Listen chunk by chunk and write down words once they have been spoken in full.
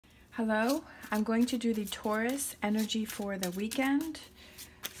Hello, I'm going to do the Taurus energy for the weekend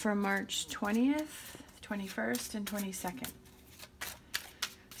for March 20th, 21st, and 22nd.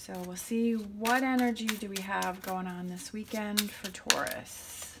 So we'll see what energy do we have going on this weekend for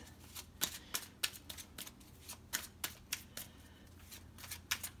Taurus.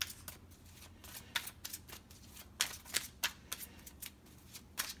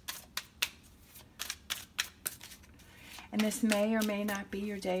 And this may or may not be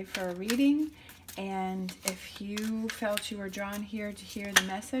your day for a reading. And if you felt you were drawn here to hear the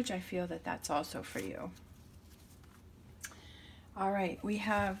message, I feel that that's also for you. All right, we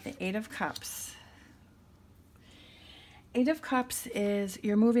have the Eight of Cups. Eight of Cups is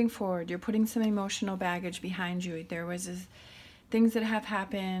you're moving forward. You're putting some emotional baggage behind you. There was things that have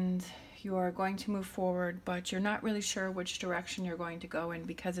happened. You are going to move forward, but you're not really sure which direction you're going to go in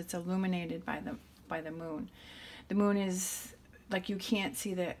because it's illuminated by the moon. The moon is like you can't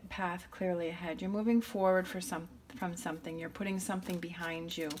see the path clearly ahead. You're moving forward from something. You're putting something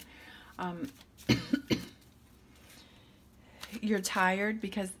behind you. You're tired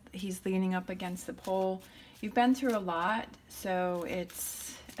because he's leaning up against the pole. You've been through a lot, so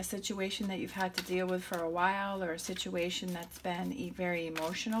it's a situation that you've had to deal with for a while, or a situation that's been very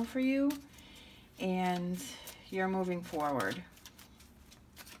emotional for you, and you're moving forward.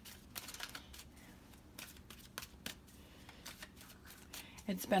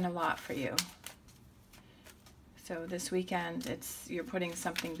 It's been a lot for you. So this weekend, you're putting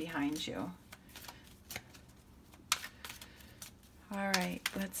something behind you. All right,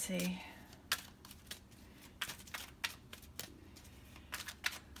 let's see.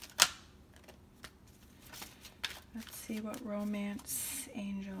 Let's see what romance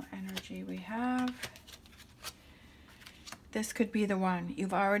angel energy we have. This could be the one.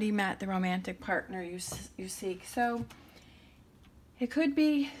 You've already met the romantic partner you seek. So it could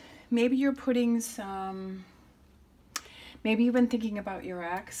be, maybe you're putting some, maybe you've been thinking about your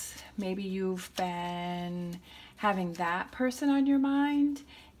ex. Maybe you've been having that person on your mind,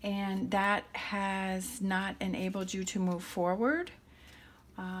 and that has not enabled you to move forward.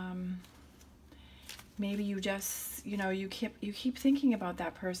 Maybe you just, you keep thinking about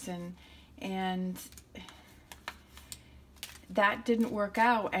that person, and that didn't work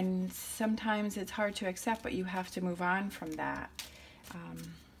out, and sometimes it's hard to accept, but you have to move on from that.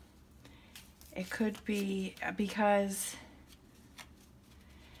 It could be because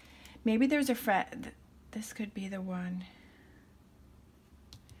maybe there's a friend. This could be the one.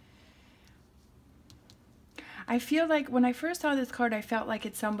 I feel like when I first saw this card, I felt like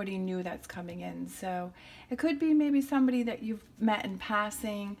it's somebody new that's coming in. So it could be maybe somebody that you've met in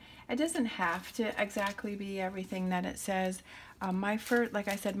passing. It doesn't have to exactly be everything that it says. Like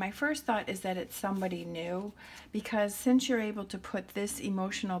I said, my first thought is that it's somebody new, because since you're able to put this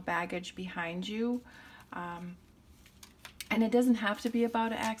emotional baggage behind you, and it doesn't have to be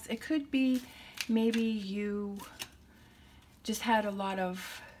about an ex. It could be maybe you just had a lot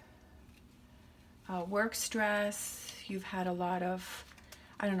of work stress. You've had a lot of,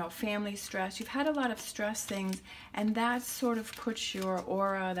 I don't know, family stress. You've had a lot of stress things, and that sort of puts your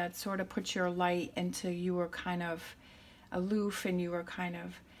aura, that sort of puts your light into, you were kind of aloof and you were kind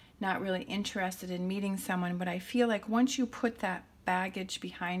of not really interested in meeting someone. But I feel like once you put that baggage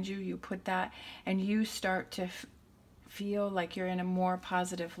behind you, you put that, and you start to feel like you're in a more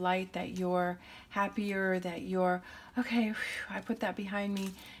positive light, that you're happier, that you're, okay, whew, I put that behind me,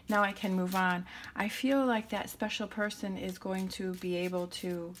 now I can move on. I feel like that special person is going to be able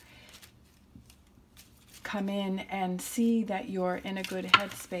to come in and see that you're in a good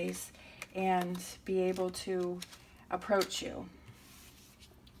headspace and be able to approach you.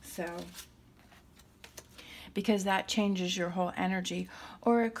 So, because that changes your whole energy.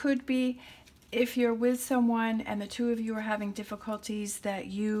 Or it could be, if you're with someone and the two of you are having difficulties, that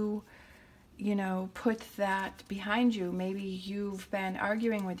you put that behind you. Maybe you've been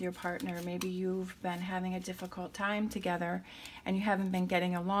arguing with your partner. Maybe you've been having a difficult time together and you haven't been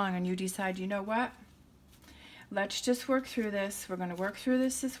getting along, and you decide, you know what? Let's just work through this. We're going to work through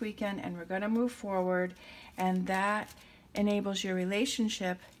this weekend, and we're going to move forward. And that enables your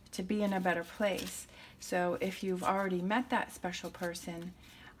relationship to be in a better place. So if you've already met that special person,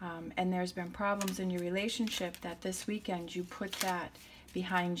 and there's been problems in your relationship, that this weekend you put that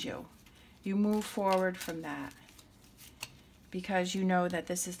behind you. You move forward from that, because you know that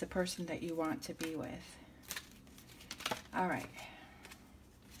this is the person that you want to be with. All right.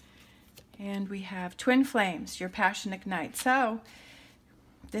 And we have twin flames, your passion ignites. So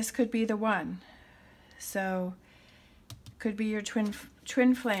this could be the one. So could be your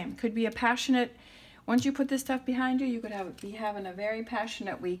twin flame. Could be a passionate once you put this stuff behind you, you could be having a very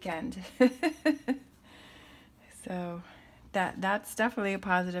passionate weekend. So that's definitely a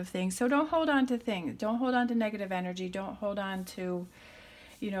positive thing. So don't hold on to things. Don't hold on to negative energy. Don't hold on to,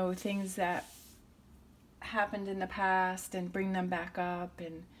 you know, things that happened in the past and bring them back up,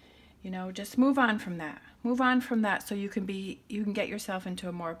 and, you know, just move on from that. Move on from that so you can get yourself into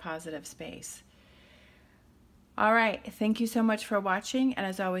a more positive space. All right. Thank you so much for watching, and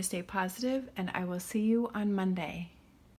as always, stay positive, and I will see you on Monday.